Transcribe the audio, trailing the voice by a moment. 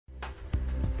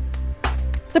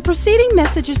The preceding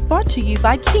message is brought to you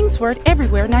by King's Word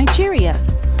Everywhere, Nigeria.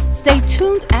 Stay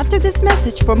tuned after this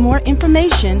message for more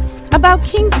information about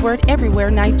King's Word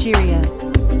Everywhere, Nigeria.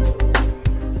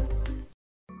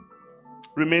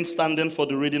 Remain standing for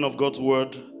the reading of God's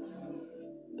Word.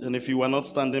 And if you were not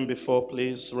standing before,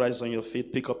 please rise on your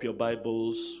feet, pick up your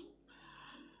Bibles.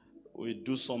 We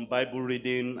do some Bible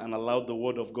reading and allow the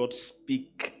Word of God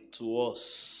speak to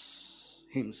us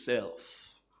Himself.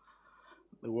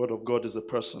 The Word of God is a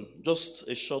person. Just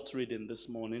a short reading this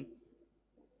morning.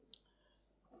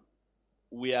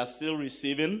 We are still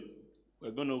receiving.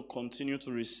 We're going to continue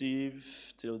to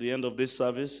receive till the end of this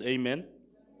service. Amen.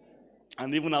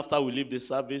 And even after we leave the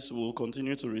service, we will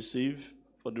continue to receive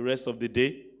for the rest of the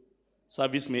day.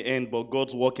 Service may end, but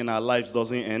God's work in our lives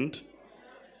doesn't end.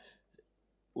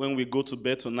 When we go to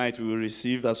bed tonight, we will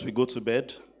receive as we go to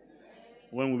bed.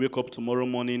 When we wake up tomorrow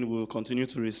morning, we will continue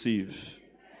to receive.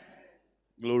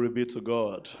 Glory be to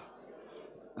God.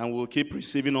 And we'll keep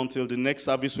receiving until the next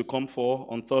service we come for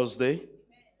on Thursday.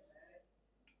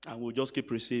 And we'll just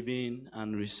keep receiving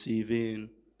and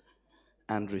receiving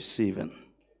and receiving.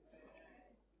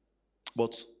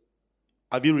 But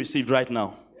have you received right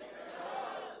now? Yes,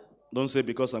 don't say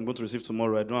because I'm going to receive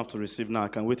tomorrow, I don't have to receive now. I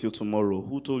can wait till tomorrow.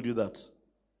 Who told you that?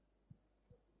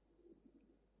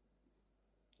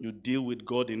 You deal with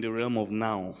God in the realm of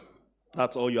now.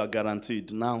 That's all you are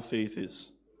guaranteed. Now faith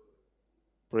is.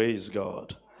 Praise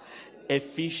God.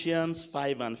 Ephesians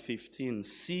 5:15.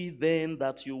 See then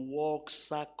that you walk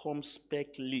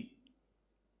circumspectly,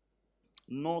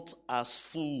 not as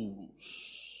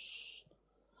fools,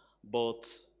 but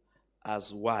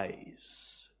as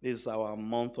wise. This is our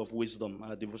month of wisdom.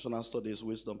 Our devotional study is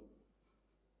wisdom.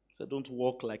 So don't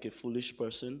walk like a foolish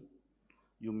person.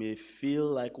 You may feel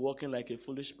like walking like a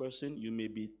foolish person. You may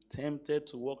be tempted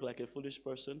to walk like a foolish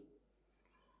person.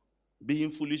 Being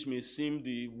foolish may seem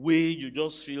the way you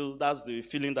just feel. That's the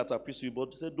feeling that appeals to you.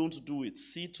 But say, don't do it.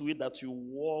 See to it that you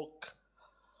walk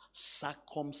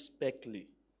circumspectly.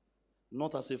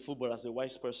 Not as a fool, but as a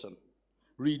wise person.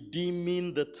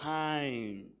 Redeeming the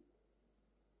time.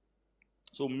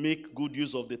 So make good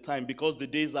use of the time because the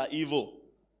days are evil.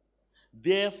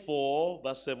 Therefore,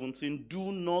 verse 17,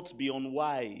 do not be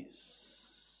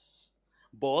unwise,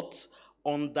 but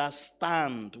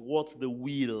understand what the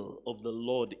will of the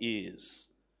Lord is.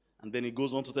 And then he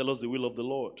goes on to tell us the will of the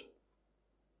Lord.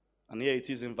 And here it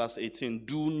is in verse 18,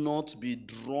 do not be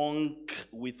drunk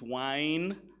with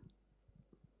wine,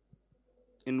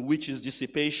 in which is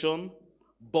dissipation,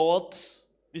 but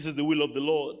this is the will of the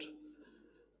Lord.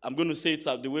 I'm going to say it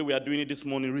the way we are doing it this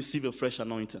morning, receive a fresh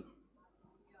anointing.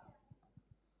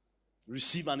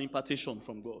 Receive an impartation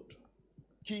from God.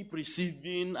 Keep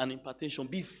receiving an impartation.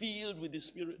 Be filled with the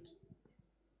Spirit.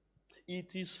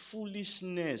 It is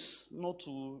foolishness not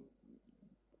to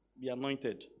be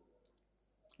anointed.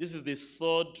 This is the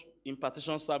third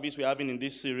impartation service we're having in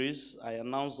this series. I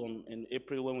announced in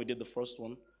April when we did the first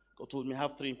one. God told me I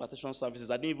have 3 impartation services.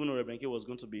 I didn't even know Reverend K was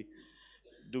going to be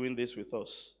doing this with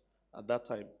us at that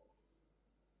time.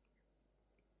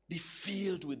 Be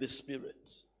filled with the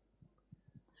Spirit.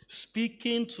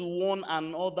 Speaking to one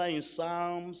another in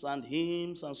psalms and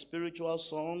hymns and spiritual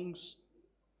songs.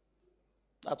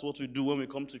 That's what we do when we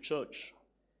come to church.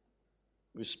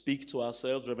 We speak to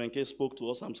ourselves. Reverend K spoke to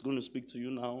us. I'm going to speak to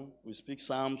you now. We speak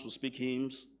psalms, we speak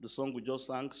hymns. The song we just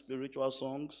sang, spiritual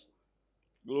songs.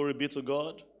 Glory be to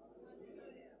God.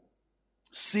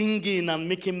 Singing and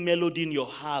making melody in your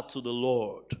heart to the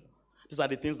Lord. These are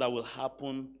the things that will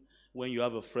happen when you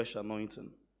have a fresh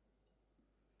anointing.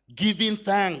 Giving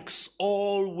thanks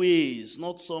always,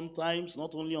 not sometimes,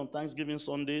 not only on Thanksgiving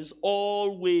Sundays,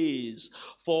 always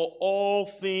for all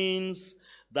things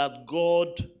that God,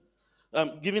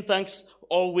 giving thanks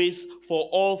always for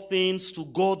all things to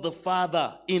God the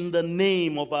Father in the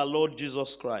name of our Lord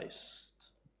Jesus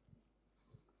Christ.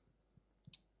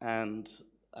 And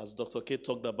as Dr. K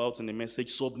talked about in the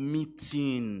message,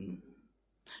 submitting.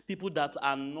 People that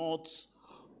are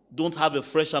don't have a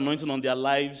fresh anointing on their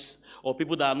lives, or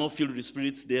people that are not filled with the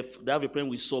Spirit, they have a problem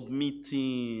with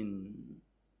submitting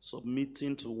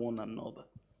to one another.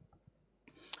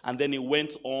 And then he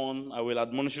went on, I will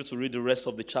admonish you to read the rest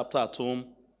of the chapter at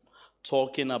home,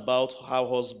 talking about how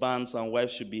husbands and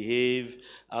wives should behave,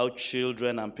 how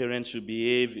children and parents should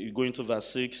behave. You go into verse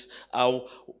 6, how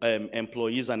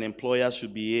employees and employers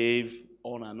should behave,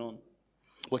 on and on.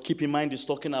 But keep in mind, he's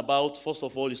talking about, first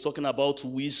of all, he's talking about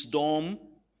wisdom.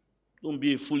 Don't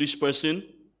be a foolish person.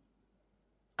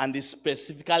 And it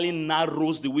specifically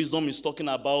narrows the wisdom he's talking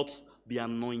about, be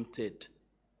anointed.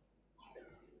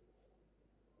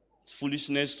 It's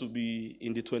foolishness to be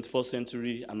in the 21st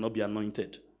century and not be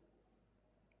anointed.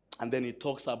 And then it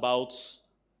talks about,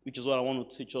 which is what I want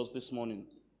to teach us this morning,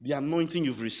 the anointing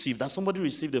you've received. Has somebody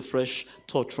received a fresh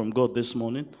touch from God this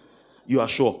morning? You are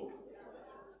sure?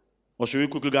 Or should we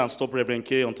quickly go and stop Reverend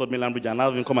K on Third Mainland Bridge and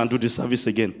have him come and do this service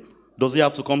again? Does he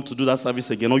have to come to do that service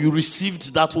again? Or you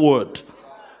received that word?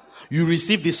 You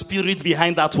received the spirit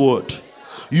behind that word.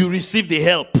 You received the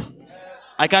help.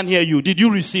 I can't hear you. Did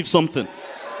you receive something?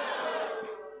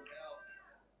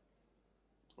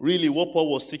 Really, what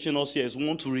Paul was teaching us here is we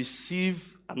want to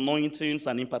receive anointings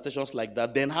and impartations like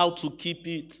that. Then how to keep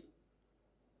it?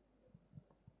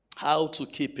 How to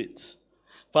keep it?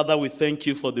 Father, we thank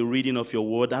you for the reading of your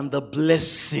word and the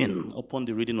blessing upon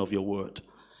the reading of your word.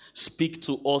 Speak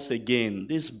to us again,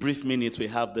 this brief minute we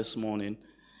have this morning,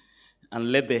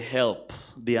 and let the help,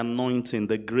 the anointing,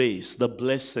 the grace, the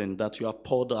blessing that you have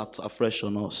poured out afresh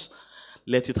on us,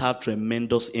 let it have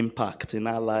tremendous impact in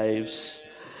our lives.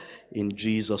 In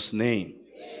Jesus' name.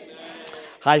 Amen.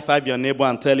 High five your neighbor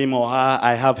and tell him or her,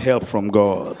 I have help from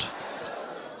God.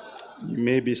 You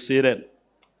may be seated.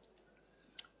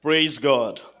 Praise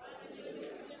God.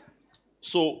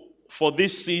 So, for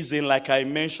this season, like I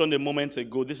mentioned a moment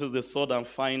ago, this is the third and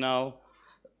final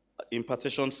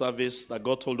impartation service that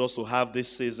God told us to have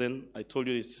this season. I told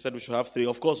you, He said we should have 3.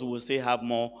 Of course, we will still have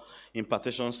more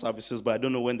impartation services, but I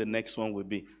don't know when the next one will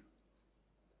be.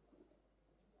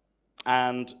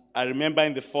 And I remember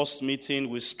in the first meeting,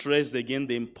 we stressed again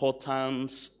the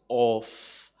importance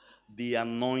of the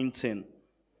anointing.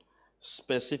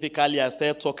 Specifically, I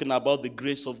started talking about the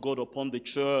grace of God upon the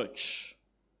church.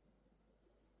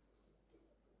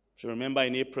 If you remember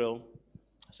in April,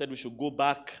 I said we should go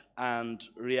back and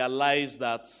realize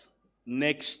that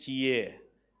next year,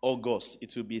 August,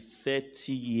 it will be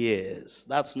 30 years.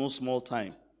 That's no small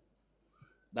time.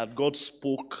 That God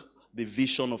spoke the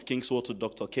vision of Kingsword to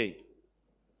Dr. K.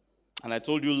 And I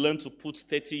told you, learn to put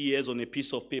 30 years on a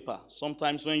piece of paper.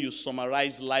 Sometimes when you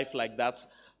summarize life like that,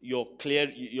 your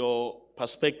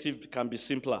perspective can be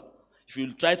simpler. If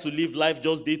you try to live life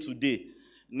just day to day,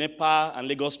 NEPA and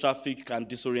Lagos traffic can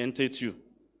disorientate you.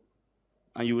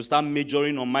 And you will start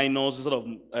majoring on minors instead of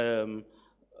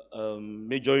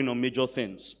majoring on major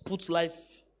things. Put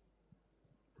life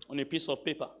on a piece of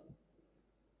paper.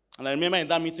 And I remember in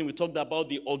that meeting we talked about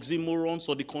the oxymorons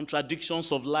or the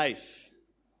contradictions of life.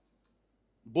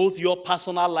 Both your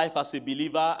personal life as a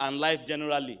believer and life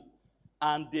generally.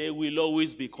 And there will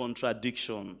always be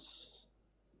contradictions.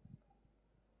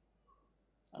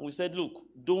 And we said, look,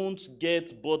 don't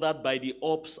get bothered by the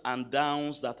ups and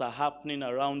downs that are happening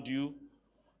around you.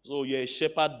 So you're a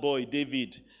shepherd boy,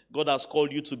 David. God has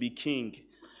called you to be king.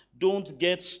 Don't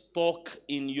get stuck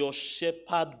in your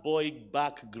shepherd boy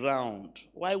background.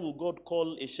 Why would God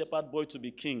call a shepherd boy to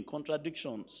be king?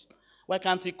 Contradictions. Why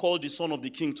can't he call the son of the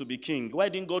king to be king? Why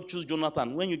didn't God choose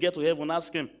Jonathan? When you get to heaven,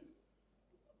 ask him.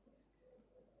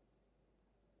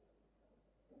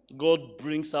 God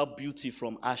brings out beauty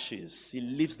from ashes. He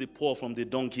lifts the poor from the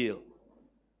dunghill.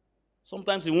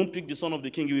 Sometimes he won't pick the son of the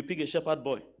king. He will pick a shepherd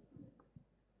boy.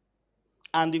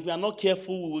 And if we are not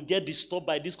careful, we will get disturbed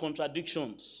by these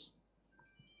contradictions.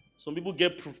 Some people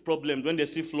get problems when they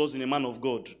see flaws in a man of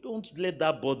God. Don't let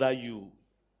that bother you.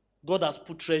 God has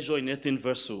put treasure in earthen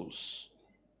vessels.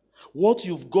 What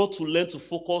you've got to learn to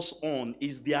focus on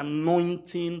is the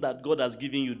anointing that God has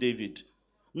given you, David.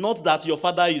 Not that your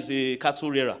father is a cattle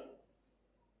rearer.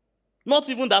 Not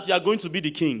even that you are going to be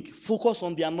the king. Focus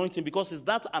on the anointing, because it's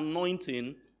that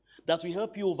anointing that will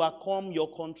help you overcome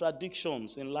your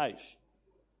contradictions in life.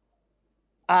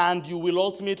 And you will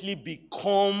ultimately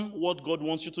become what God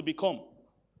wants you to become.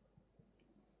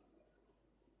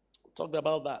 Talked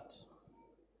about that.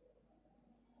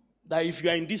 That if you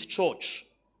are in this church,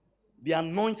 the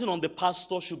anointing on the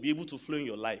pastor should be able to flow in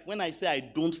your life. When I say I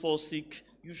don't fall sick,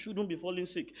 you shouldn't be falling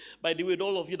sick. By the way,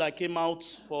 all of you that came out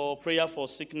for prayer for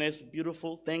sickness,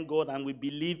 beautiful, thank God, and we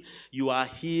believe you are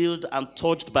healed and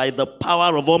touched by the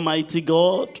power of Almighty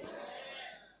God.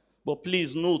 But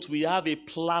please note, we have a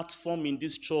platform in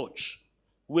this church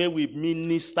where we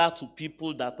minister to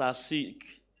people that are sick.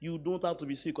 You don't have to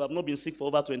be sick. I have not been sick for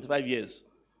over 25 years.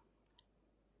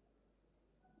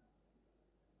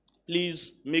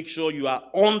 Please make sure you are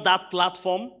on that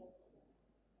platform.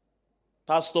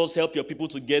 Pastors, help your people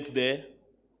to get there.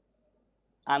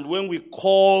 And when we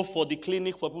call for the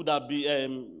clinic for people that be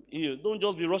healed, don't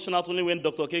just be rushing out only when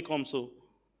Dr. K comes. So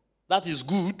that is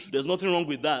good. There's nothing wrong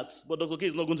with that. But Dr. K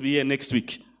is not going to be here next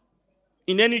week.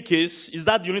 In any case, is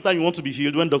that the only time you want to be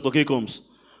healed, when Dr. K comes?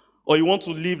 Or you want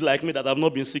to live like me that have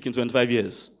not been sick in 25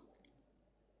 years?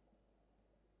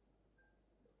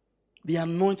 The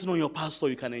anointing on your pastor,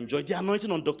 you can enjoy it. The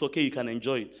anointing on Dr. K, you can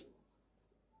enjoy it.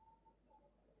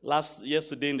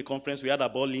 Yesterday in the conference, we had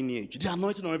about lineage. The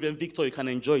anointing on Reverend Victor, you can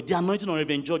enjoy it. The anointing on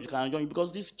Reverend George, you can enjoy it,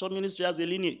 because this church ministry has a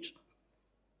lineage.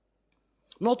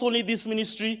 Not only this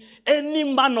ministry, any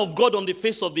man of God on the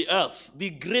face of the earth,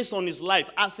 the grace on his life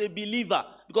as a believer,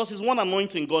 because it's one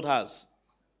anointing God has,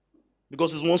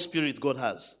 because it's one spirit God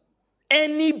has.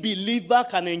 Any believer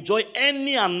can enjoy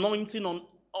any anointing on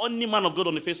any man of God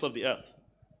on the face of the earth.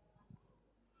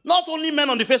 Not only men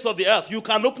on the face of the earth, you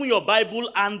can open your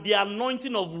Bible and the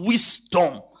anointing of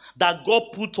wisdom that God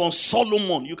put on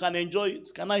Solomon, you can enjoy it.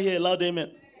 Can I hear a loud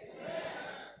amen?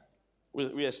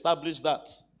 We established that.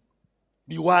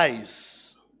 Be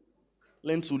wise.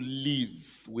 Learn to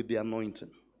live with the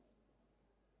anointing.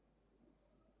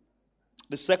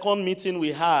 The second meeting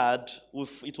we had,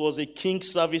 it was a King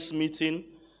service meeting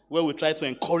where we tried to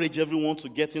encourage everyone to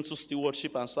get into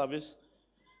stewardship and service.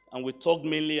 And we talked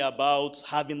mainly about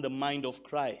having the mind of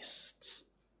Christ.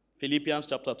 Philippians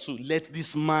chapter 2. Let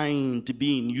this mind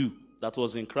be in you that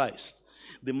was in Christ.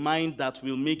 The mind that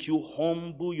will make you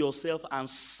humble yourself and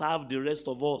serve the rest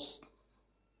of us.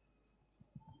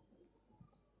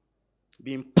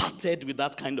 Be imparted with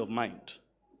that kind of mind.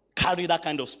 Carry that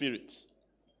kind of spirit.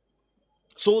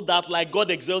 So that like God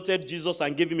exalted Jesus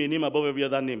and gave him a name above every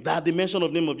other name. That at the mention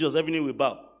of the name of Jesus, every knee will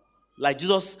bow. Like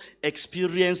Jesus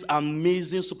experienced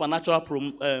amazing supernatural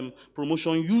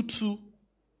promotion, you too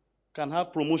can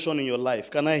have promotion in your life.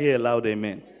 Can I hear a loud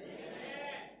amen?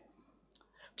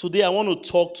 Today I want to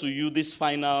talk to you, this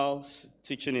final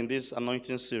teaching in this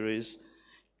anointing series,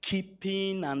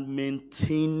 keeping and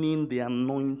maintaining the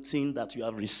anointing that you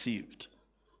have received.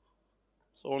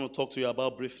 So I want to talk to you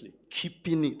about briefly.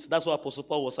 Keeping it. That's what Apostle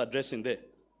Paul was addressing there.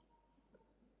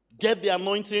 Get the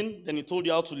anointing, then he told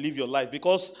you how to live your life.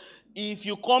 Because if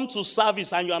you come to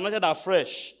service and you are anointed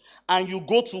afresh, and you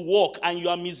go to work and you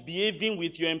are misbehaving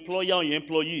with your employer or your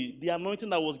employee, the anointing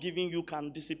that was given you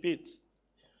can dissipate.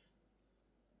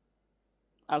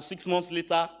 And 6 months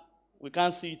later, we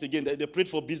can't see it again. They prayed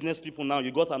for business people now.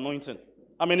 You got anointing.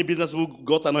 How many business people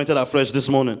got anointed afresh this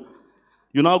morning?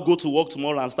 You now go to work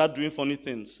tomorrow and start doing funny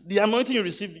things. The anointing you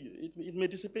receive, it may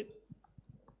dissipate.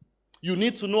 You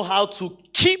need to know how to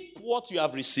keep what you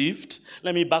have received.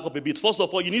 Let me back up a bit. First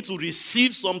of all, you need to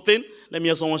receive something. Let me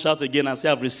hear someone shout again and say,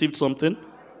 I've received something.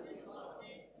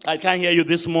 I can't hear you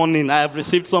this morning. I have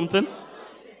received something.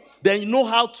 Then you know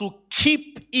how to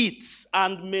keep it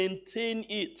and maintain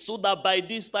it so that by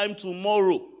this time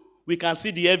tomorrow, we can see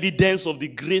the evidence of the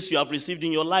grace you have received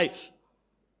in your life.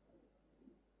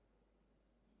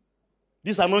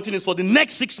 This anointing is for the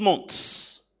next 6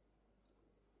 months.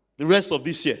 The rest of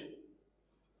this year.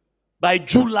 By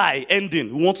July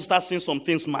ending, we want to start seeing some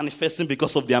things manifesting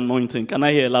because of the anointing. Can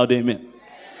I hear a loud amen?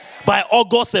 By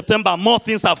August, September, more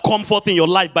things have come forth in your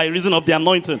life by reason of the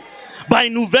anointing. By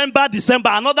November, December,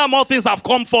 another more things have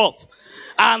come forth.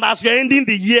 And as you're ending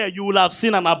the year, you will have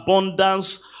seen an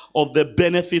abundance of the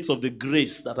benefits of the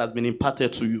grace that has been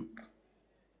imparted to you.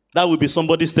 That will be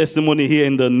somebody's testimony here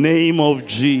in the name of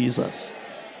Jesus.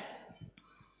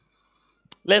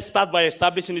 Let's start by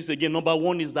establishing this again. Number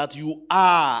one is that you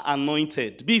are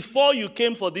anointed. Before you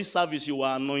came for this service, you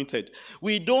were anointed.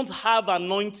 We don't have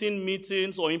anointing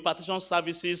meetings or impartation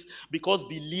services because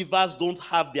believers don't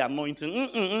have the anointing.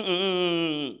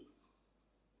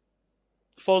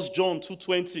 1 John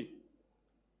 2:20.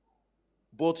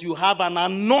 But you have an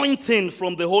anointing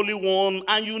from the Holy One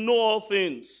and you know all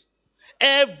things.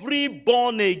 Every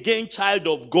born-again child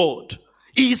of God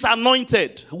is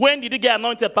anointed. When did he get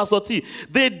anointed, Pastor T?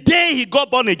 The day he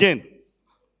got born again.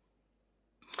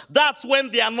 That's when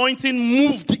the anointing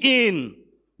moved in.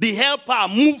 The helper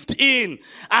moved in.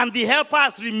 And the helper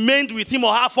has remained with him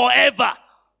or her forever.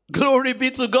 Glory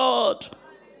be to God.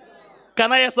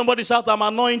 Can I hear somebody shout, I'm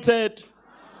anointed?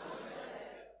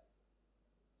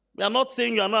 We are not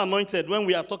saying you are not anointed when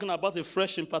we are talking about a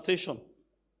fresh impartation.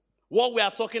 What we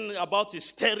are talking about is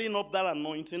stirring up that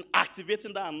anointing,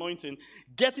 activating that anointing,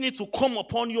 getting it to come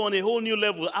upon you on a whole new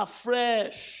level,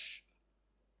 afresh.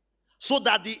 So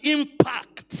that the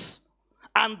impact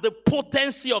and the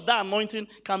potency of that anointing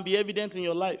can be evident in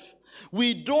your life.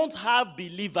 We don't have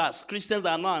believers, Christians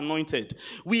that are not anointed.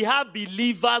 We have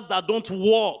believers that don't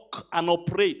walk and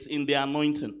operate in the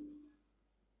anointing.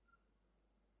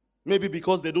 Maybe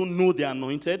because they don't know they're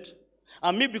anointed.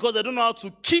 And maybe because they don't know how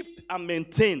to keep and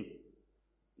maintain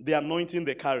the anointing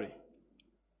they carry.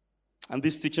 And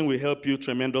this teaching will help you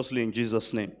tremendously in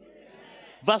Jesus' name.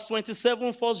 Verse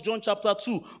 27, 1 John chapter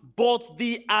 2. But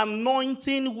the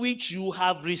anointing which you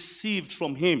have received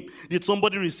from him. Did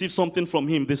somebody receive something from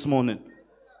him this morning?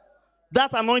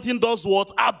 That anointing does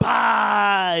what?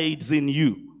 Abides in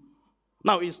you.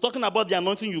 Now, he's talking about the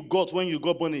anointing you got when you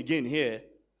got born again here.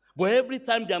 But every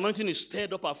time the anointing is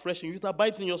stirred up afresh, it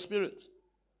abides in your spirit.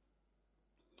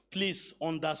 Please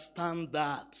understand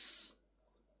that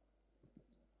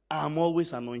I am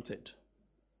always anointed.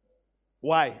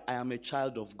 Why? I am a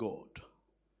child of God.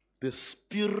 The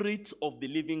Spirit of the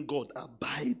living God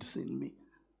abides in me.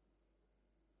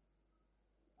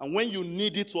 And when you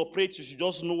need it to operate, you should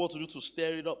just know what to do to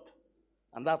stir it up.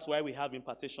 And that's why we have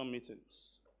impartation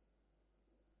meetings.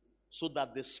 So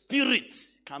that the Spirit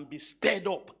can be stirred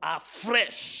up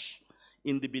afresh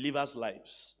in the believers'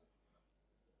 lives.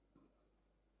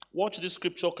 Watch this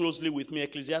scripture closely with me.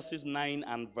 Ecclesiastes 9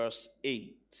 and verse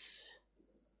 8.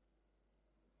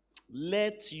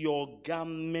 Let your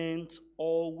garment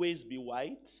always be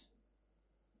white.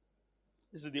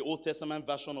 This is the Old Testament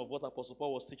version of what Apostle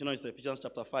Paul was teaching on in Ephesians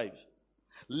chapter 5.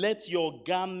 Let your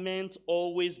garment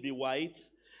always be white,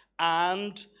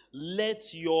 and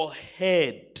let your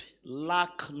head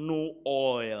lack no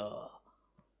oil.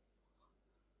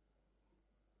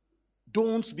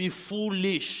 Don't be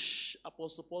foolish,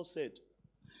 Apostle Paul said.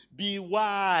 Be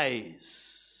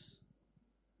wise.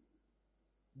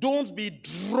 Don't be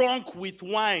drunk with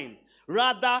wine.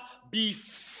 Rather, be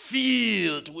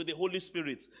filled with the Holy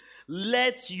Spirit.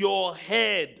 Let your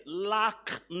head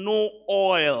lack no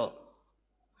oil.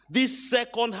 This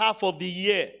second half of the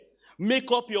year,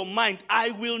 make up your mind.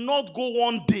 I will not go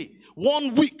 1 day,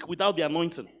 1 week without the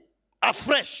anointing.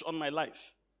 Afresh on my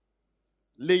life.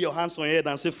 Lay your hands on your head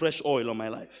and say, fresh oil on my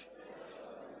life.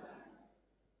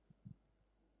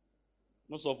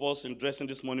 Most of us in dressing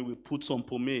this morning, we put some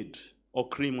pomade or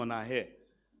cream on our hair.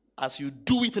 As you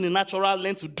do it in the natural,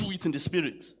 learn to do it in the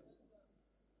spirit.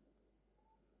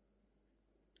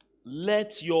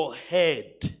 Let your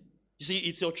head, you see,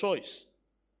 it's your choice.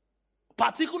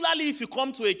 Particularly if you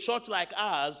come to a church like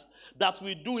ours that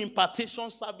we do impartation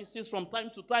services from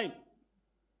time to time.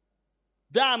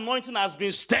 The anointing has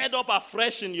been stirred up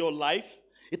afresh in your life.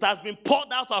 It has been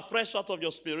poured out afresh out of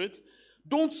your spirit.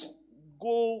 Don't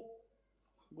go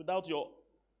without your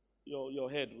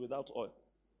head, without oil.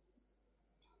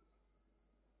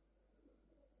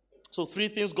 So 3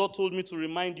 things God told me to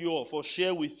remind you of or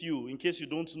share with you in case you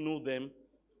don't know them,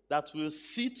 that will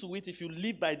see to it if you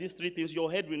live by these 3 things, your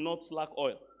head will not lack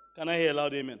oil. Can I hear a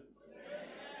loud amen?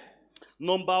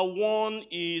 Number 1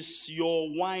 is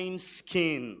your wine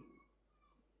skin.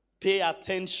 Pay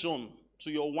attention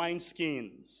to your wine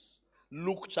skins.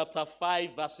 Luke chapter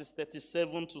 5 verses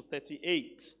 37 to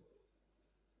 38.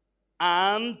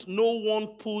 And no one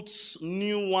puts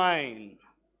new wine,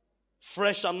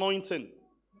 fresh anointing.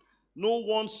 No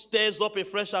one stirs up a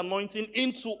fresh anointing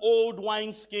into old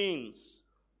wine skins.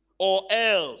 Or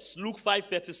else, Luke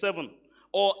 5:37,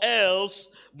 or else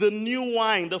the new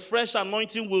wine, the fresh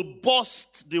anointing will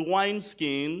burst the wine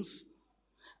skins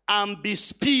and be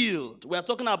spilled. We are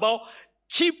talking about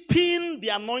keeping the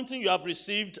anointing you have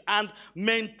received and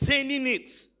maintaining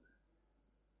it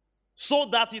so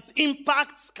that its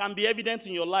impact can be evident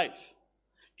in your life.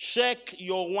 Check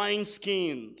your wine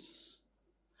skins.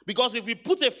 Because if we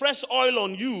put a fresh oil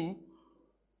on you,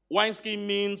 wine skin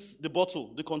means the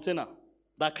bottle, the container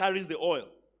that carries the oil.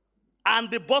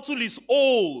 And the bottle is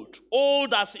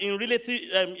old as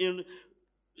in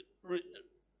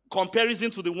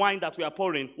comparison to the wine that we are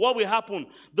pouring. What will happen?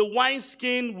 The wine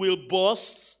skin will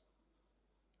burst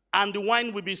and the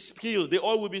wine will be spilled. The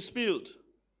oil will be spilled.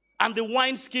 And the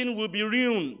wine skin will be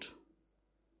ruined.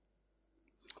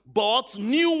 But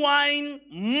new wine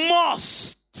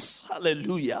must.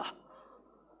 Hallelujah.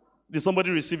 Did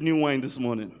somebody receive new wine this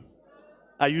morning?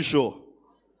 Are you sure?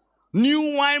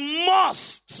 New wine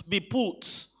must be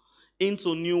put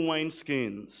into new wine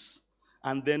skins.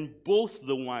 And then both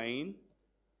the wine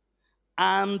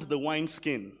and the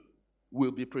wineskin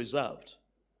will be preserved.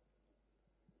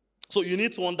 So you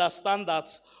need to understand that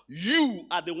you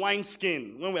are the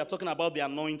wineskin when we are talking about the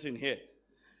anointing here.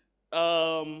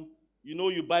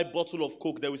 You buy a bottle of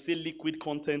Coke, they will say liquid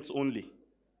content only.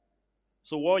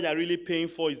 So what you're really paying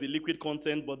for is the liquid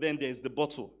content, but then there's the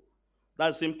bottle.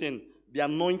 That's the same thing. The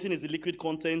anointing is the liquid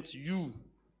content. You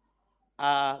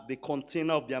are the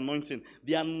container of the anointing.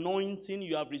 The anointing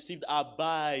you have received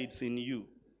abides in you.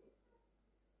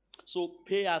 So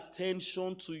pay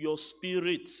attention to your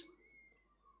spirit.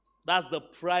 That's the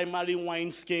primary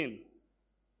wineskin.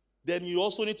 Then you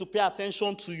also need to pay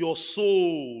attention to your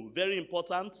soul. Very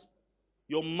important.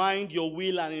 Your mind, your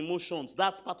will, and emotions.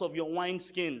 That's part of your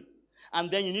wineskin.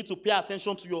 And then you need to pay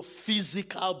attention to your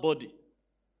physical body.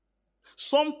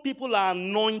 Some people are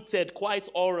anointed quite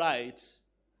all right,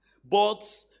 but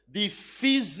the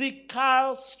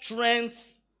physical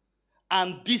strength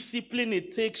and discipline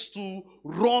it takes to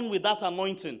run with that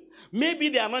anointing. Maybe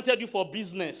they anointed you for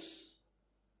business.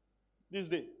 this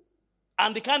day.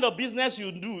 And the kind of business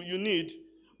you need,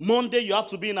 Monday you have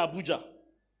to be in Abuja.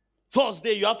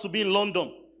 Thursday you have to be in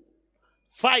London.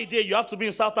 Friday you have to be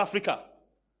in South Africa.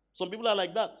 Some people are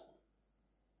like that.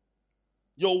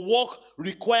 Your work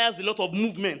requires a lot of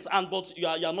movement, but you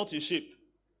are not in shape.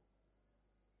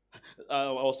 I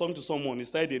was talking to someone, he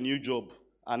started a new job,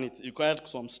 and it required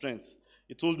some strength.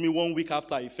 He told me 1 week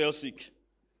after he fell sick.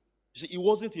 You see, he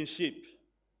wasn't in shape.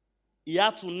 He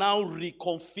had to now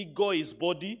reconfigure his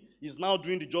body. He's now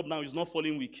doing the job now. He's not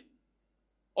falling weak.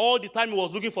 All the time he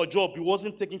was looking for a job, he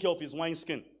wasn't taking care of his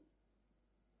wineskin.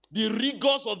 The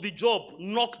rigors of the job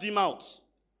knocked him out.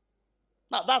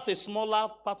 Now, that's a smaller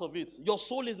part of it. Your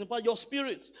soul is important, your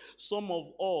spirit. Some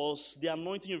of us, the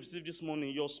anointing you received this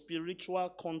morning, your spiritual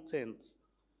content,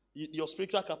 your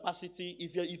spiritual capacity,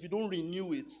 if you don't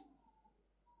renew it,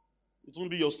 it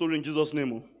won't be your story in Jesus'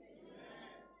 name. Oh.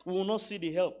 We will not see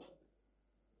the help.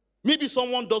 Maybe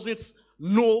someone doesn't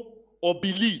know or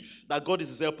believe that God is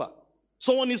his helper.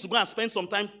 Someone needs to go and spend some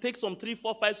time, take some 3,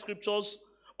 4, 5 scriptures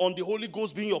on the Holy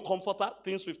Ghost being your comforter,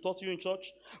 things we've taught you in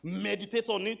church. Meditate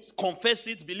on it, confess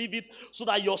it, believe it, so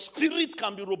that your spirit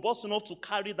can be robust enough to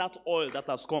carry that oil that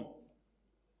has come.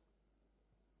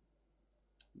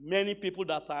 Many people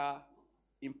that are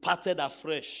imparted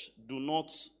afresh do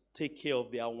not take care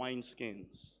of their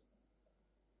wineskins.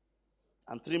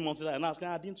 And 3 months later, I ask,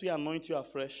 didn't we anoint you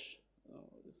afresh?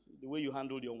 The way you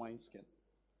handled your wineskin.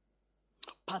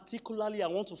 Particularly, I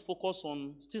want to focus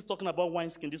on, still talking about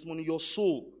wineskin this morning, your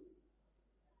soul.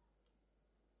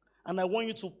 And I want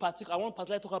you to particularly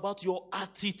talk about your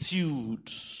attitude.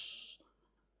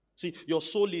 See, your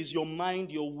soul is your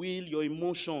mind, your will, your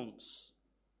emotions.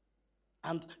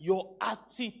 And your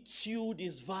attitude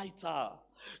is vital.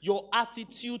 Your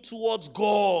attitude towards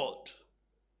God.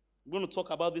 We're going to talk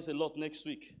about this a lot next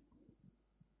week.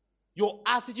 Your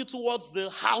attitude towards the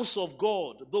house of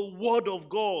God, the word of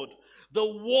God, the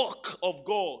work of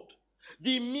God,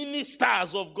 the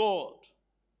ministers of God,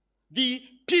 the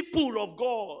people of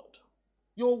God,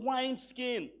 your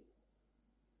wineskin.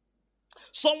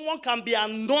 Someone can be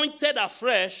anointed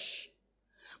afresh,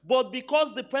 but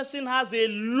because the person has a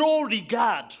low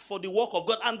regard for the work of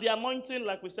God, and the anointing,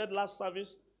 like we said last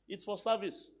service, it's for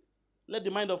service. Let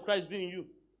the mind of Christ be in you.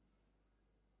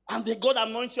 And the God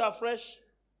anoints you afresh,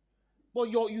 but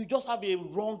you just have a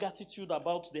wrong attitude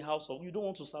about the house of God. You don't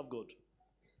want to serve God.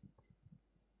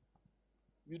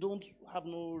 You don't have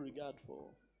no regard for.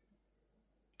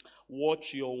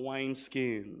 Watch your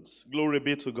wineskins. Glory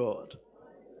be to God.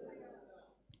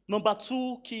 Number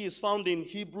 2 key is found in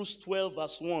Hebrews 12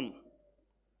 verse 1.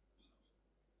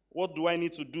 What do I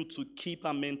need to do to keep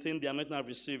and maintain the anointing I've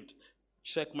received?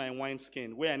 Check my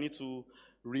wineskin. Where I need to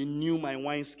renew my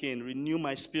wineskin, renew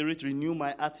my spirit, renew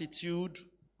my attitude.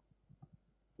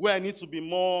 Where I need to be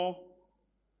more,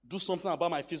 do something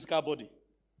about my physical body.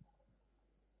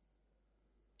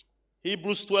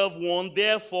 Hebrews 12:1.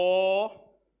 Therefore,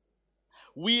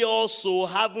 we also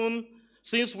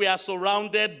since we are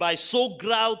surrounded by so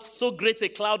great a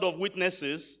cloud of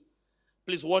witnesses.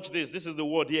 Please watch this. This is the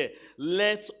word here.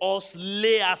 Let us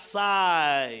lay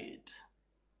aside.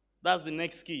 That's the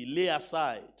next key. Lay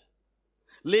aside.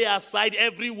 Lay aside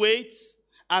every weight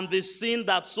and the sin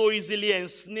that so easily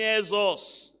ensnares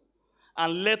us.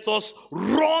 And let us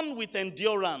run with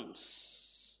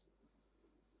endurance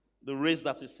the race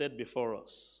that is set before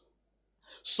us.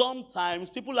 Sometimes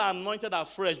people are anointed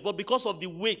afresh, but because of the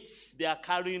weights they are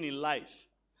carrying in life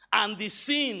and the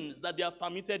sins that they have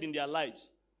permitted in their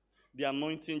lives, the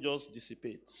anointing just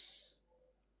dissipates.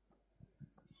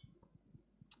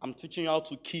 I'm teaching you how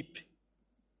to keep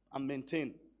and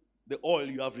maintain the oil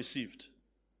you have received.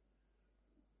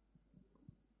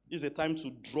 It's a time to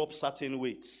drop certain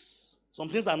weights. Some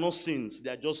things are not sins,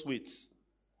 they are just weights.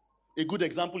 A good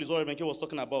example is what Reverend K was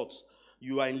talking about.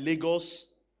 You are in Lagos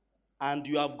and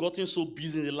you have gotten so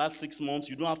busy in the last 6 months,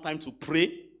 you don't have time to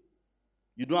pray.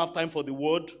 You don't have time for the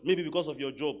word, maybe because of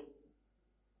your job.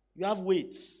 You have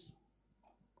weights.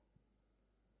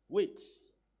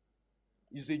 Weights.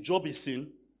 Is a job a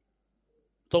sin?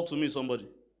 Talk to me, somebody.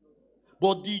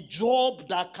 But the job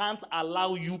that can't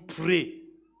allow you pray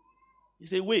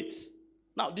is a weight.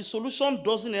 Now, the solution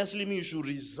doesn't necessarily mean you should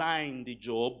resign the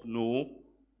job. No.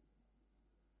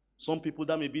 Some people,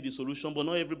 that may be the solution, but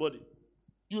not everybody.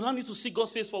 You now need to seek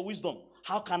God's face for wisdom.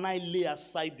 How can I lay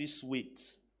aside this weight?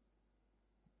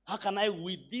 How can I,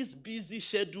 with this busy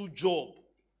scheduled job,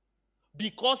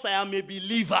 because I am a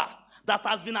believer that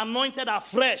has been anointed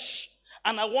afresh,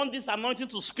 and I want this anointing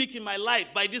to speak in my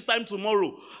life by this time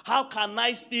tomorrow, how can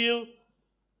I still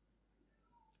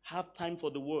have time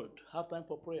for the word, have time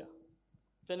for prayer?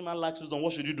 If any man lacks wisdom,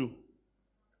 what should you do?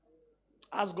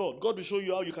 Ask God. God will show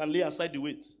you how you can lay aside the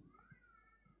weight.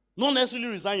 Not necessarily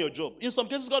resign your job. In some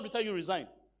cases, God will tell you resign.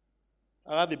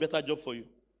 I'll have a better job for you.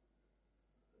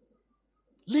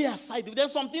 Lay aside.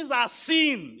 There's some things are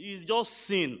sin. It's just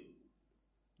sin.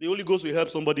 The Holy Ghost will help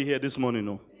somebody here this morning,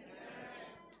 no?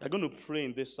 They're going to pray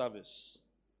in this service.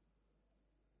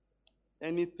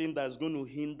 Anything that's going to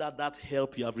hinder that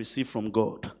help you have received from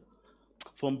God,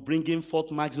 from bringing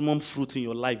forth maximum fruit in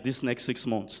your life this next 6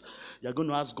 months, you're going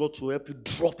to ask God to help you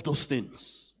drop those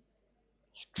things.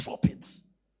 Just drop it.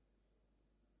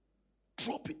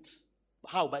 Drop it.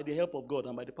 How? By the help of God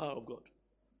and by the power of God.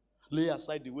 Lay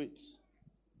aside the weights.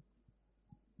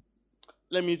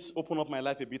 Let me open up my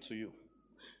life a bit to you.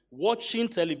 Watching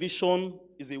television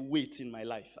is a weight in my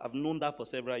life. I've known that for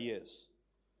several years.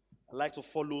 I like to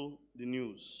follow the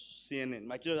news, CNN.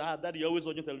 My children, Daddy, you're always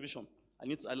watching television.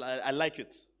 I like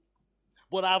it.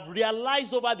 But I've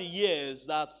realized over the years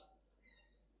that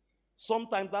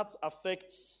sometimes that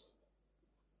affects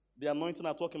the anointing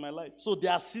at work in my life. So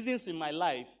there are seasons in my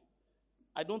life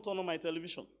I don't turn on my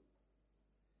television.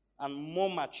 I'm more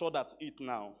matured at it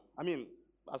now. I mean,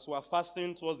 as we're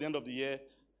fasting towards the end of the year,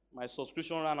 my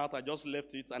subscription ran out. I just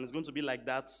left it, and it's going to be like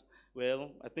that.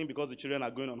 Well, I think because the children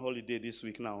are going on holiday this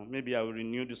week now, maybe I will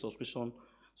renew the subscription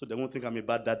so they won't think I'm a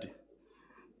bad daddy,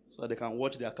 so that they can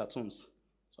watch their cartoons.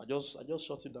 So I just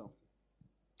shut it down.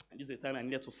 And this is the time I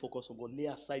need to focus on God. Lay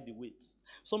aside the weight.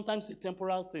 Sometimes it's a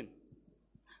temporal thing.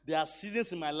 There are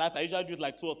seasons in my life, I usually do it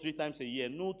like 2 or 3 times a year.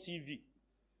 No TV.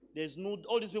 There's no,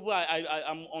 all these people,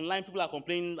 I'm online, people are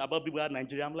complaining about people in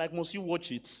Nigeria. I'm like, must you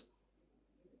watch it?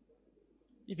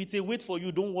 If it's a weight for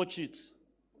you, don't watch it.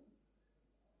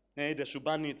 They should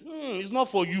ban it. It's not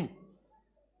for you.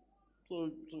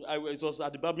 So it was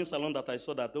at the barbering salon that I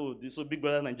saw that, so Big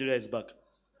Brother Nigeria is back.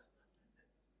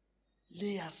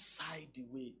 Lay aside the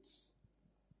weights.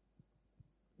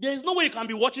 There is no way you can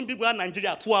be watching Big Brother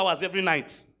Nigeria 2 hours every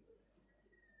night.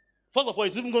 First of all,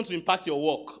 it's even going to impact your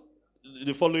work.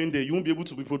 The following day, you won't be able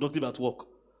to be productive at work.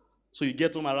 So you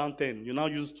get home around 10. You now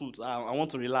use to, I want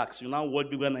to relax. You now watch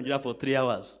Big Brother Nigeria for 3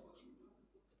 hours.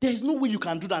 There is no way you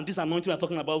can do that, and this anointing we're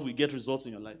talking about will get results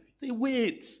in your life. It's a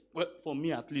weight. Well, for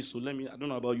me at least, so I don't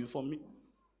know about you, for me.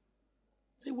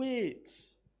 It's a weight.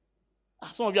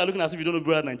 Some of you are looking as if you don't know Big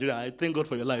Brother Nigeria. I thank God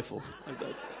for your life.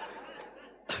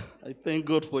 I thank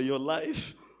God for your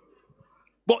life.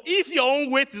 But if your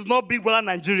own weight is not Big Brother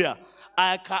Nigeria,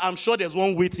 I'm sure there's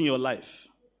one weight in your life.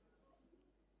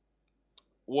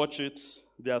 Watch it.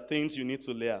 There are things you need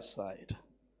to lay aside.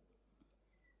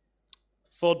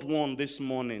 Third one this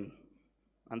morning,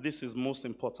 and this is most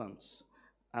important,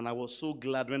 and I was so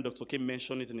glad when Dr. K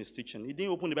mentioned it in his teaching. He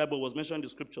didn't open the Bible, he was mentioning the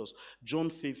scriptures. John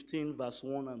 15, verse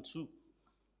 1 and 2.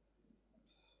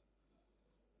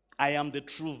 I am the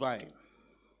true vine.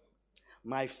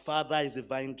 My Father is the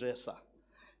vine dresser.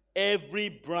 Every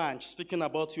branch, speaking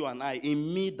about you and I,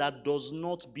 in me that does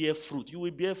not bear fruit. You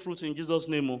will bear fruit in Jesus'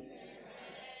 name. Oh.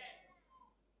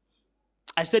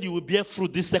 I said you will bear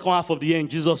fruit this second half of the year in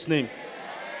Jesus' name.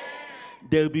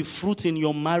 There will be fruit in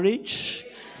your marriage.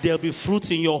 There will be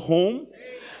fruit in your home.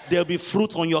 There will be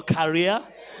fruit on your career.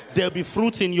 There will be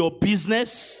fruit in your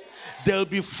business. There will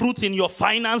be fruit in your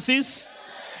finances.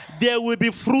 There will be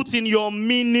fruit in your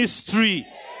ministry.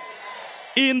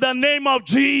 In the name of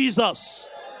Jesus.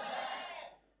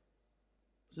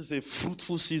 This is a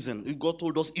fruitful season. God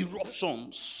told us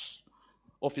eruptions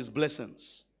of his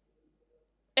blessings.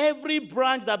 Every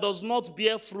branch that does not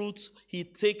bear fruit, he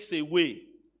takes away.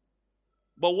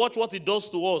 But watch what he does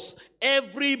to us.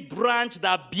 Every branch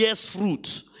that bears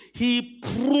fruit, he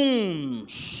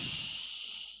prunes.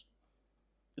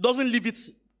 He doesn't leave it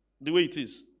the way it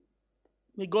is.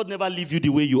 May God never leave you the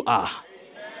way you are.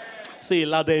 Amen. Say a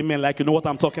louder amen, like you know what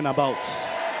I'm talking about.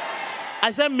 I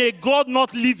said, may God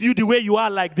not leave you the way you are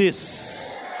like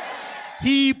this.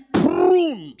 He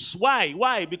prunes. Why?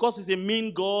 Why? Because he's a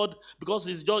mean God? Because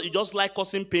he just like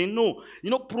causing pain? No. You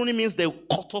know, pruning means they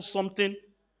cut off something.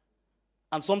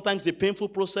 And sometimes a painful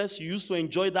process. You used to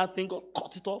enjoy that thing, God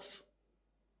cut it off.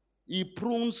 He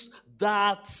prunes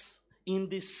that in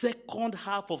the second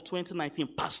half of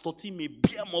 2019. Pastor T may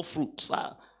bear more fruit.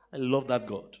 I love that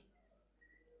God.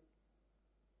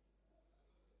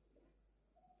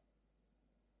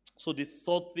 So the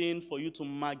third thing for you to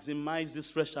maximize this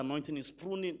fresh anointing is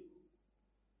pruning.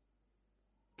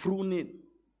 Pruning.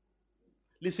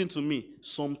 Listen to me.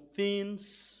 Some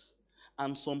things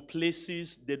and some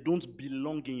places, they don't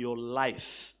belong in your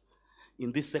life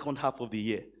in this second half of the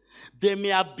year. They may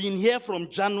have been here from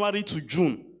January to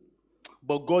June,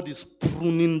 but God is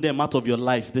pruning them out of your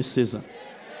life this season.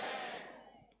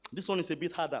 This one is a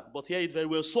bit harder, but hear it very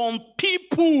well. Some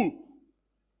people,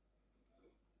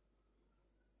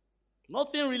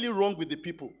 Nothing really wrong with the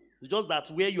people. It's just that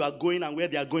where you are going and where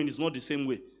they are going is not the same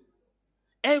way.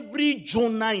 Every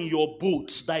Jonah in your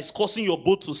boat that is causing your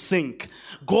boat to sink,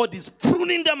 God is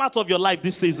pruning them out of your life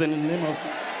this season in the name of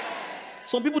Jesus.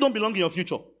 Some people don't belong in your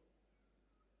future.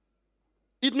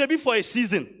 It may be for a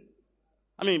season.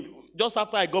 I mean, just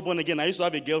after I got born again, I used to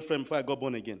have a girlfriend before I got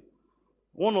born again.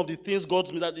 One of the things God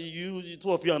told me that the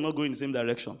two of you are not going in the same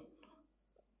direction.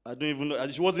 I don't even know.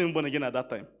 She wasn't even born again at that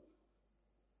time.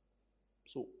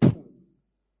 So,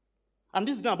 and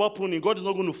this thing about pruning, God is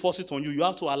not going to force it on you. You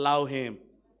have to allow Him.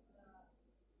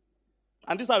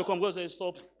 And this is how you come. God says,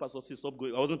 stop, Pastor C, stop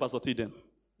going. I wasn't Pastor T then.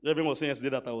 Everyone was saying yesterday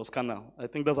that I was carnal. I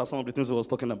think those are some of the things he was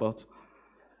talking about.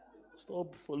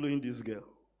 Stop following this girl.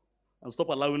 And stop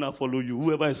allowing her to follow you.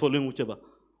 Whoever is following whichever.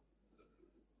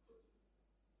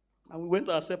 And we went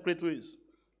our separate ways.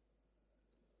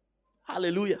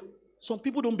 Hallelujah. Some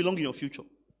people don't belong in your future.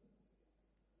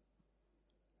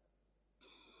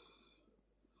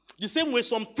 The same way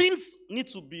some things need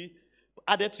to be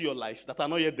added to your life that are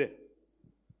not yet there.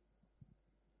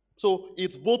 So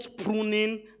it's both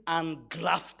pruning and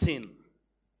grafting.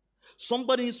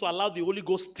 Somebody needs to allow the Holy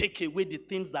Ghost take away the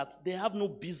things that they have no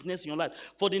business in your life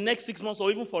for the next 6 months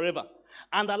or even forever.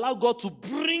 And allow God to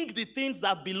bring the things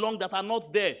that belong that are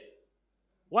not there.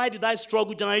 Why did I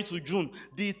struggle January to June?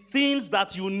 The things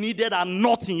that you needed are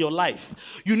not in your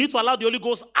life. You need to allow the Holy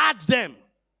Ghost add them.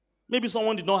 Maybe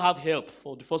someone did not have help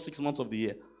for the first 6 months of the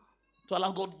year. To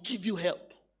allow God give you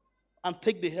help and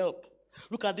take the help.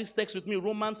 Look at this text with me,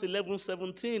 Romans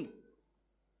 11:17.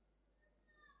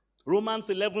 Romans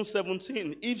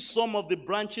 11:17. If some of the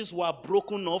branches were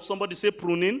broken off, somebody say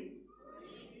pruning.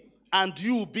 And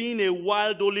you, being a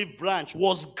wild olive branch,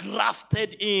 was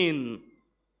grafted in.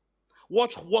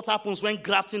 Watch what happens when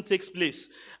grafting takes place.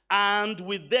 And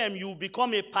with them, you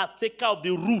become a partaker of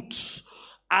the roots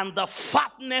and the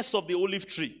fatness of the olive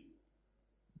tree.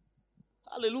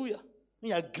 Hallelujah. When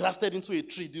you are grafted into a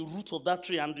tree, the root of that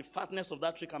tree and the fatness of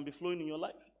that tree can be flowing in your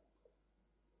life.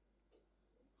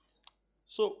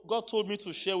 So God told me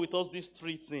to share with us these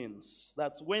three things.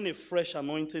 That when a fresh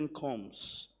anointing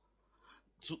comes,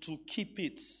 to keep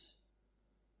it,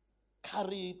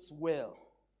 carry it well.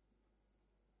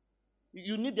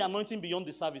 You need the anointing beyond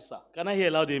the service, sir. Can I hear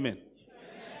a loud amen?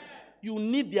 You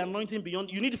need the anointing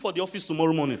beyond. You need it for the office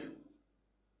tomorrow morning.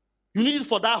 You need it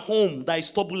for that home that is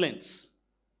turbulent.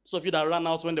 So of you that ran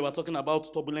out when they were talking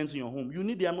about turbulence in your home, you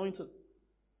need the anointing.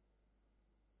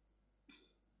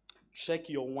 Check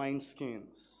your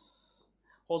wineskins.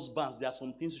 Husbands, there are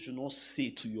some things you should not say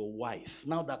to your wife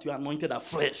now that you are anointed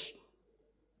afresh.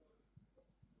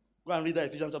 Go and read that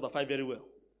Ephesians chapter 5 very well.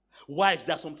 Wives,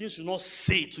 there are some things you should not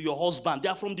say to your husband. They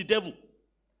are from the devil.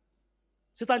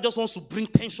 Satan just wants to bring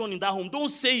tension in that home. Don't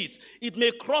say it. It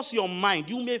may cross your mind.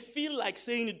 You may feel like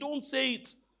saying it. Don't say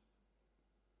it.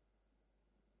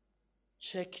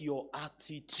 Check your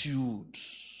attitude.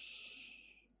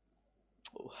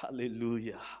 Oh,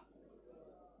 hallelujah.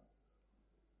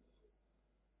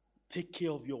 Take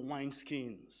care of your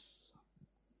wineskins.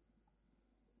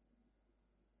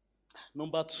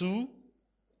 Number 2.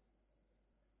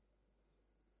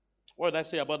 What did I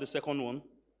say about the second one?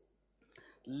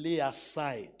 Lay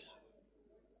aside.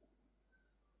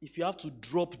 If you have to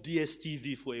drop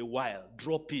DSTV for a while,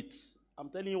 drop it. I'm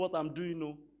telling you what I'm doing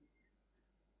now.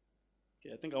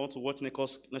 Okay, I think I want to watch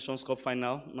Nations Cup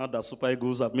final now that Super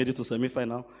Eagles have made it to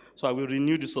semi-final. So I will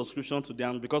renew the subscription to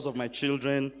them because of my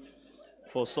children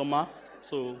for summer.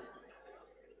 So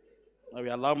I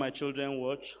will allow my children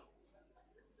watch.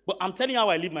 But I'm telling you how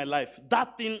I live my life.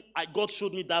 That thing, God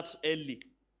showed me that early.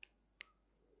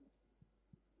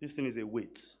 This thing is a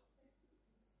weight.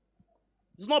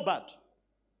 It's not bad.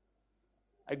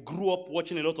 I grew up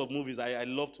watching a lot of movies. I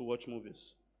love to watch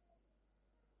movies.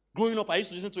 Growing up, I used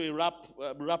to listen to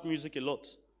rap music a lot.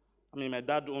 I mean, my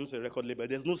dad owns a record label.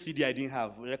 There's no CD I didn't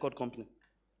have, a record company.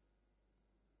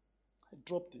 I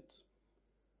dropped it.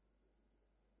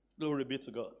 Glory be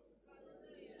to God.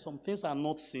 Some things are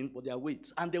not sins, but they are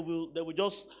weights. And they will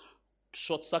just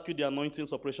short-circuit the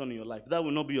anointing's operation in your life. That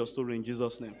will not be your story in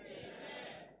Jesus' name.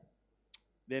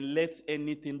 Then let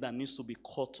anything that needs to be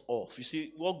cut off. You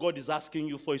see, what God is asking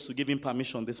you for is to give him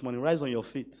permission this morning. Rise on your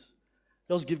feet.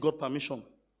 Just give God permission.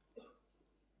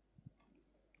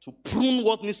 To prune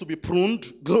what needs to be pruned.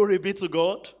 Glory be to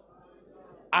God.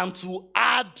 And to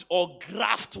add or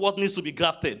graft what needs to be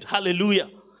grafted. Hallelujah.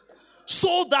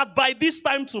 So that by this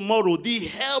time tomorrow, the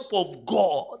help of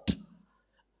God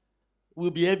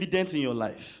will be evident in your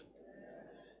life.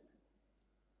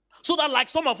 So that like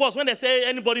some of us, when they say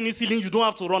anybody needs healing, you don't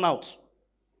have to run out.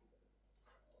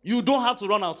 You don't have to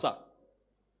run out, sir.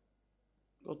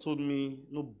 God told me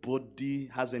nobody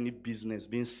has any business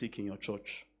being sick in your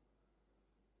church.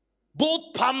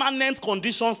 Both permanent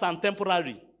conditions and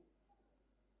temporary.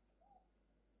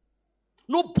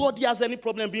 Nobody has any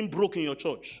problem being broke in your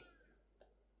church.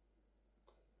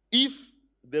 If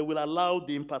they will allow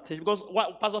the impartation. Because,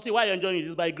 Pastor T, why are you enjoying it?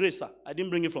 It's by grace, sir. I didn't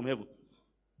bring it from heaven.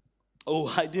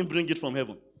 Oh, I didn't bring it from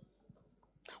heaven.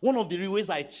 One of the ways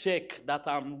I check that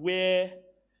I'm where,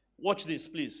 watch this,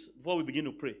 please, before we begin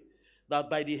to pray, that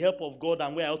by the help of God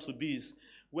I'm where I ought to be is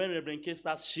when Reverend K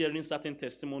starts sharing certain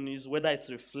testimonies, whether it's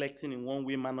reflecting in one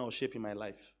way, manner, or shape in my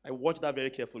life. I watch that very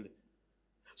carefully.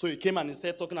 So he came and he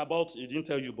started talking about, he didn't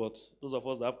tell you, but those of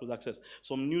us that have close access,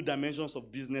 some new dimensions of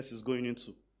business is going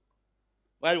into.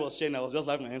 While he was sharing, I was just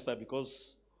laughing my answer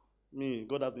because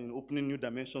God has been opening new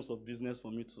dimensions of business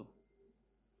for me too.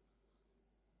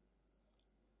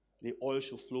 The oil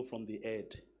should flow from the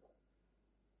head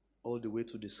all the way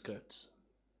to the skirts.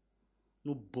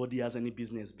 Nobody has any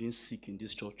business being sick in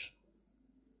this church.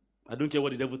 I don't care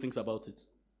what the devil thinks about it.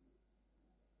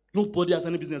 Nobody has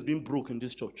any business being broke in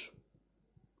this church.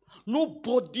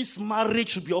 Nobody's marriage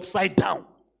should be upside down.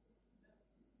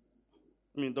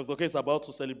 Dr. K is about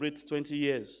to celebrate 20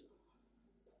 years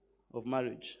of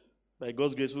marriage. By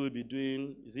God's grace, we will be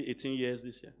doing, 18 years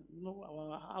this year? No,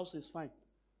 our house is fine.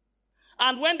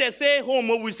 And when they say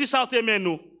home, we still shout amen,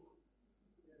 no.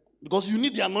 Because you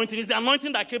need the anointing. It's the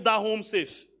anointing that kept that home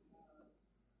safe.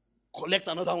 Collect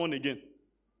another one again.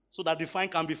 So that the fine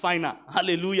can be finer.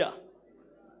 Hallelujah.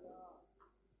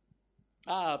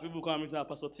 People come and say,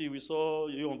 Pastor T, we saw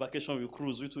you on vacation, we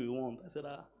cruise, which we want. I said,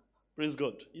 praise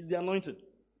God. It's the anointing.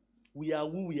 We are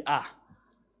who we are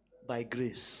by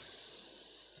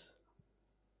grace.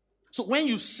 So when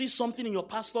you see something in your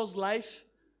pastor's life,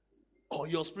 or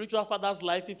your spiritual father's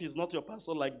life, if he's not your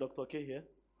pastor like Dr. K here,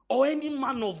 or any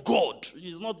man of God,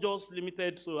 he's not just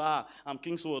limited to, I'm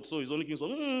Kingsword, so he's only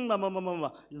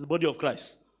Kingsword. He's the body of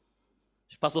Christ.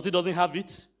 If Pastor T doesn't have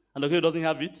it, and Dr. K doesn't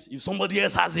have it, if somebody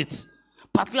else has it,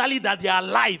 particularly that they are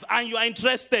alive and you are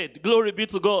interested, glory be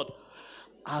to God,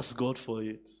 ask God for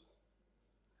it.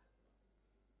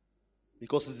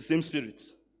 Because it's the same spirit.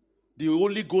 The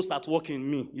Holy Ghost at work in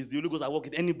me is the Holy Ghost at work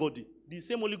in anybody. The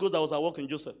same Holy Ghost that was at work in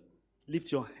Joseph.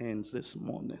 Lift your hands this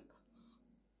morning.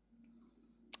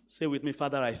 Say with me,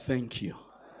 Father, I thank you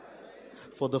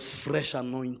for the fresh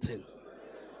anointing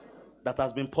that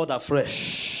has been poured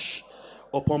afresh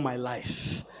upon my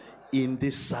life in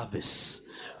this service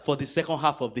for the second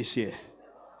half of this year.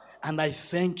 And I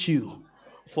thank you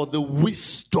for the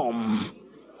wisdom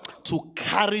to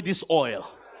carry this oil,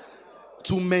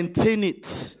 to maintain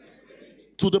it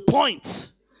to the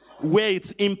point where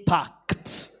its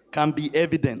impact can be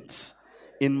evident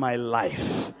in my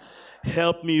life.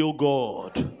 Help me, O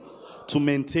God, to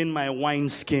maintain my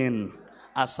wineskin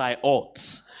as I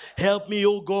ought. Help me,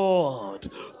 O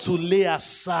God, to lay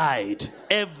aside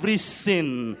every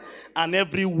sin and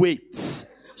every weight.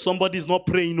 Somebody's not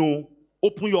praying, no.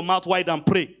 Open your mouth wide and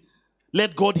pray.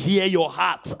 Let God hear your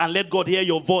heart and let God hear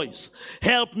your voice.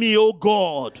 Help me, O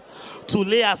God, to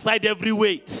lay aside every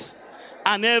weight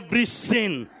and every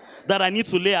sin that I need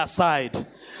to lay aside.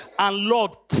 And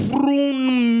Lord,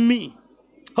 prune me.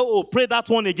 Oh, pray that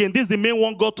one again. This is the main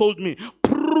one God told me.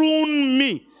 Prune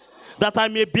me that I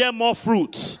may bear more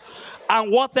fruit.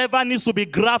 And whatever needs to be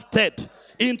grafted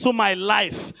into my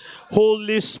life,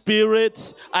 Holy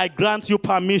Spirit, I grant you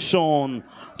permission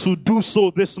to do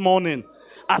so this morning.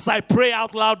 As I pray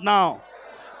out loud now,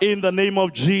 in the name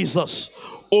of Jesus,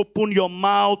 open your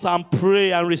mouth and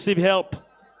pray and receive help.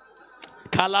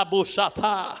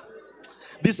 Kalaboshata.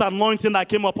 This anointing that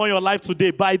came upon your life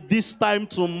today, by this time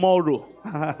tomorrow,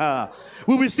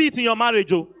 we will see it in your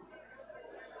marriage.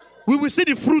 We will see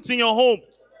the fruit in your home.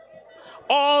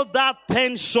 All that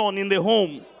tension in the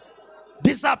home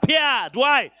disappeared.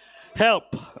 Why?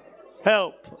 Help.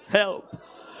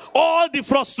 All the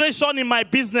frustration in my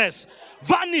business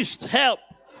vanished. Help.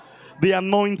 The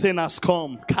anointing has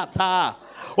come. Kata.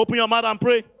 Open your mouth and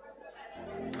pray.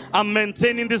 I'm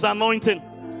maintaining this anointing.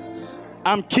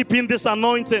 I'm keeping this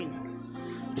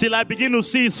anointing till I begin to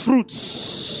see its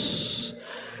fruits.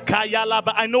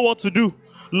 I know what to do.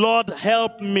 Lord,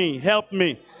 help me.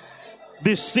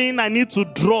 The sin I need to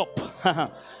drop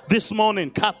this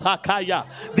morning. Katakaya.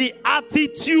 The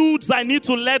attitudes I need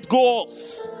to let go of.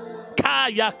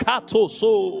 Kaya kato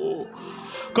so.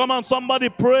 Come on, somebody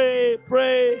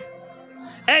pray.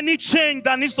 Any change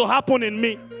that needs to happen in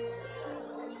me.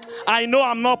 I know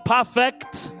I'm not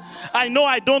perfect. I know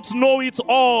I don't know it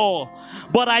all.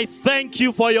 But I thank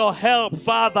you for your help,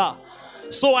 Father.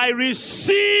 So I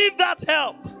receive that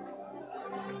help.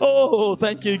 Oh,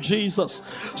 thank you, Jesus.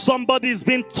 Somebody's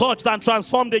been touched and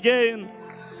transformed again.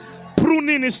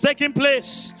 Pruning is taking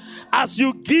place as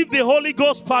you give the Holy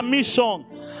Ghost permission.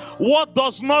 What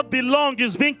does not belong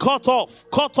is being cut off,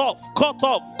 cut off, cut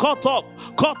off, cut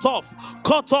off, cut off,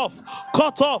 cut off,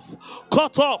 cut off,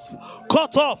 cut off,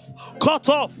 cut off, cut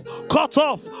off, cut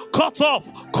off, cut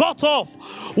off, cut off.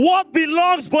 What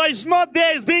belongs but is not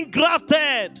there is being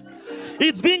grafted.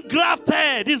 It's being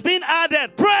grafted. It's being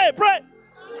added. Pray, pray.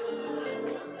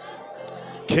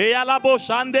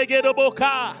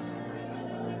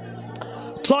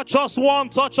 Touch us one,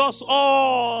 touch us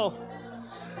all.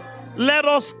 Let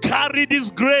us carry this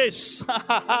grace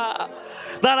that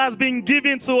has been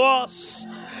given to us.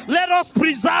 Let us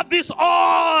preserve this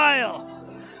oil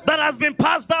that has been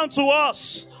passed down to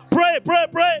us. Pray, pray,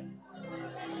 pray.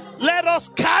 Let us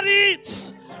carry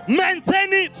it,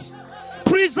 maintain it,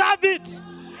 preserve it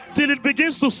till it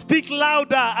begins to speak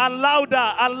louder and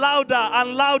louder and louder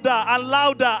and louder and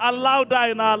louder and louder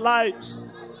in our lives.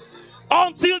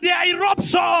 Until there are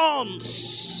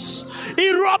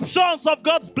eruptions of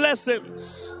God's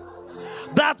blessings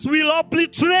that will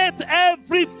obliterate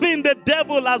everything the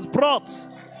devil has brought.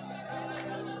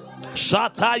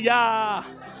 Shataya.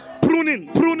 Pruning,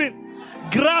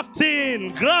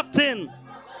 grafting.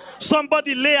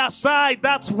 Somebody lay aside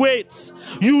that weight.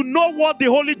 You know what the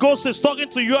Holy Ghost is talking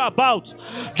to you about.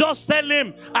 Just tell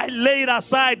him, I lay it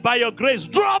aside by your grace.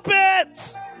 Drop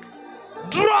it.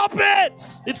 Drop it.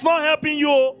 It's not helping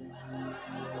you.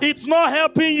 It's not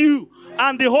helping you.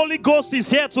 And the Holy Ghost is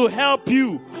here to help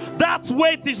you. That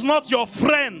weight is not your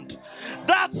friend.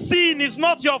 That sin is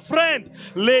not your friend.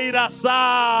 Lay it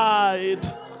aside.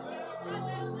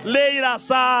 Lay it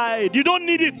aside. You don't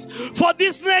need it. For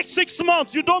this next 6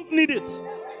 months, you don't need it.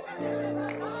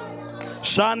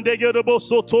 Shandegedebo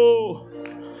soto.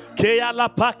 Keyala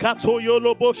pakato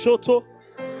yolobo shoto.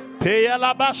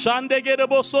 Peyala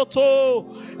bashandegedebo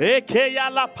soto.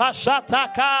 Ekeyala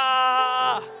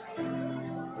pashataka.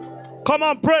 Come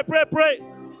on, pray, pray, pray.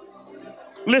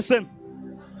 Listen.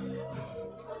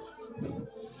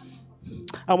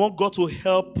 I want God to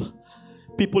help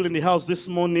people in the house this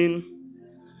morning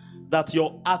that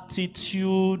your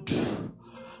attitude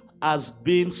has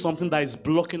been something that is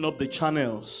blocking up the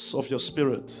channels of your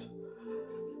spirit.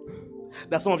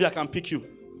 There's some of you I can pick you.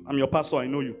 I'm your pastor, I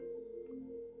know you.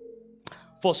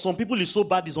 For some people, it's so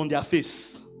bad it's on their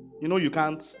face. You know you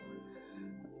can't.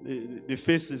 The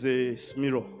face is a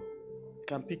mirror. I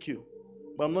can pick you.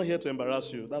 But I'm not here to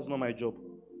embarrass you. That's not my job.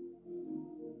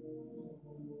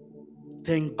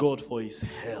 Thank God for his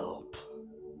help.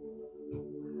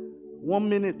 1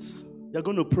 minute. You're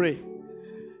going to pray.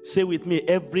 Say with me,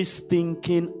 every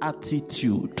stinking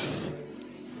attitude.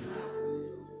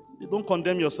 You don't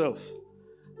condemn yourself.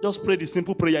 Just pray the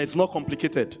simple prayer. It's not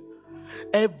complicated.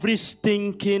 Every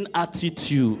stinking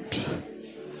attitude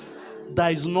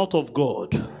that is not of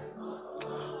God,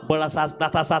 but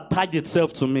that has attached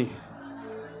itself to me,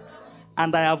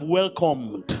 and I have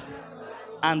welcomed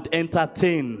and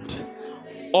entertained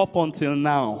up until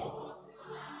now.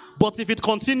 But if it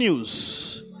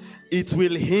continues, it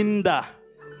will hinder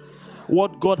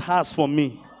what God has for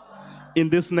me in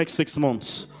this next 6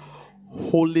 months.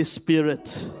 Holy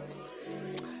Spirit,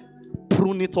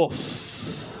 prune it off.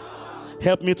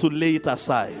 Help me to lay it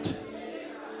aside.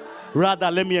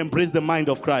 Rather, let me embrace the mind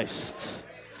of Christ.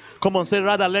 Come on, say,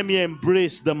 rather, let me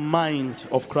embrace the mind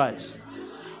of Christ.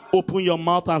 Open your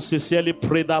mouth and sincerely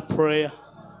pray that prayer.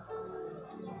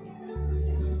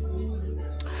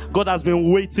 God has been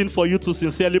waiting for you to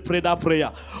sincerely pray that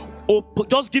prayer.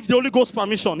 Just give the Holy Ghost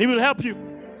permission. He will help you.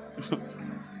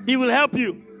 He will help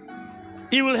you.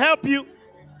 He will help you.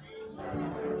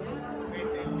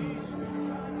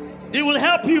 He will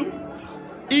help you.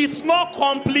 It's not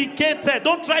complicated.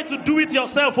 Don't try to do it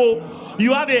yourself. Oh,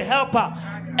 you have a helper.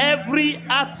 Every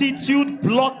attitude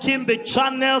blocking the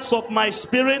channels of my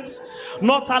spirit,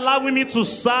 not allowing me to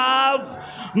serve,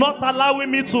 not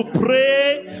allowing me to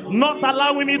pray, not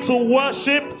allowing me to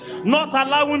worship, not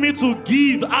allowing me to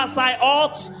give as I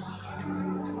ought.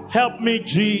 Help me,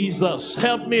 Jesus.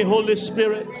 Help me, Holy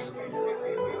Spirit.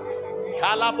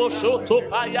 Come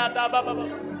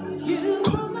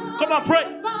on,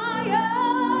 pray.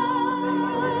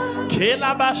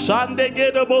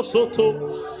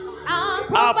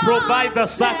 I'll provide the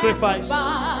sacrifice.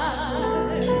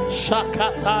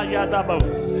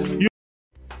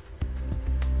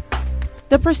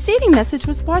 The preceding message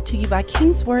was brought to you by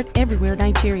King's Word Everywhere,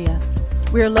 Nigeria.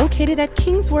 We are located at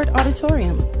King's Word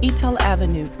Auditorium, Etel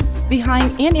Avenue,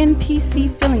 behind NNPC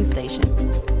Filling Station,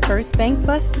 First Bank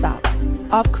Bus Stop,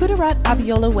 off Kudirat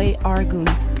Abiola Way, Argun,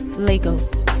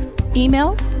 Lagos.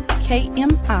 Email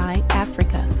KMI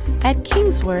Africa at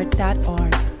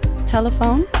kingsword.org.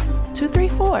 Telephone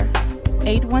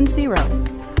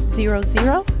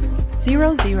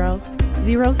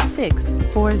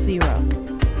 234-810-00000640.